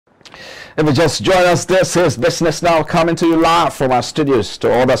If you just join us, this is Business Now, coming to you live from our studios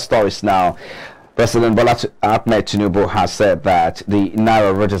to other stories now. President Bola Tinubu has said that the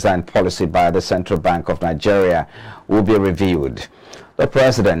Naira Redesign policy by the Central Bank of Nigeria will be reviewed. The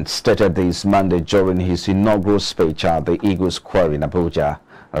president stated this Monday during his inaugural speech at the Eagles Quarry in Abuja,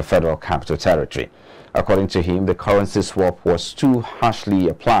 a Federal Capital Territory. According to him, the currency swap was too harshly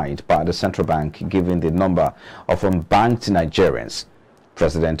applied by the central bank given the number of unbanked Nigerians.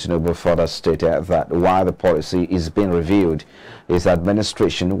 President Tinubu further stated that while the policy is being reviewed, his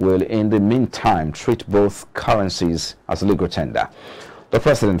administration will in the meantime treat both currencies as legal tender. The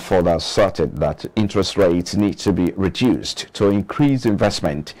president further asserted that interest rates need to be reduced to increase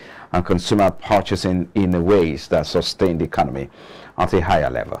investment and consumer purchasing in ways that sustain the economy at a higher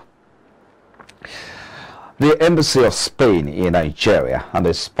level. The Embassy of Spain in Nigeria and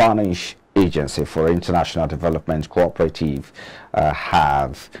the Spanish Agency for International Development Cooperative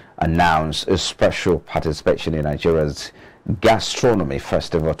have announced a special participation in Nigeria's Gastronomy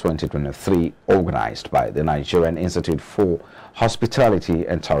Festival 2023, organized by the Nigerian Institute for Hospitality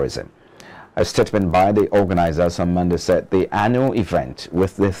and Tourism. A statement by the organizers on Monday said the annual event,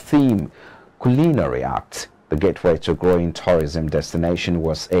 with the theme Culinary Arts, the gateway to growing tourism destination,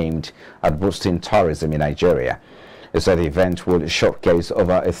 was aimed at boosting tourism in Nigeria. It said the event would showcase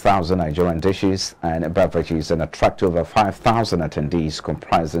over 1,000 Nigerian dishes and beverages and attract over 5,000 attendees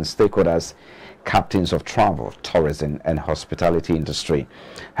comprising stakeholders, captains of travel, tourism and hospitality industry,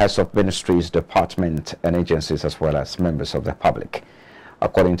 heads of ministries, departments and agencies, as well as members of the public.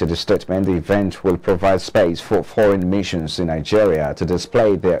 According to the statement, the event will provide space for foreign missions in Nigeria to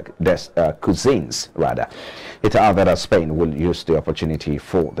display their cuisines. It added that Spain will use the opportunity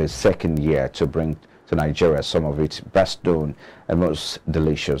for the second year to bring to Nigeria some of its best known and most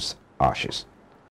delicious dishes.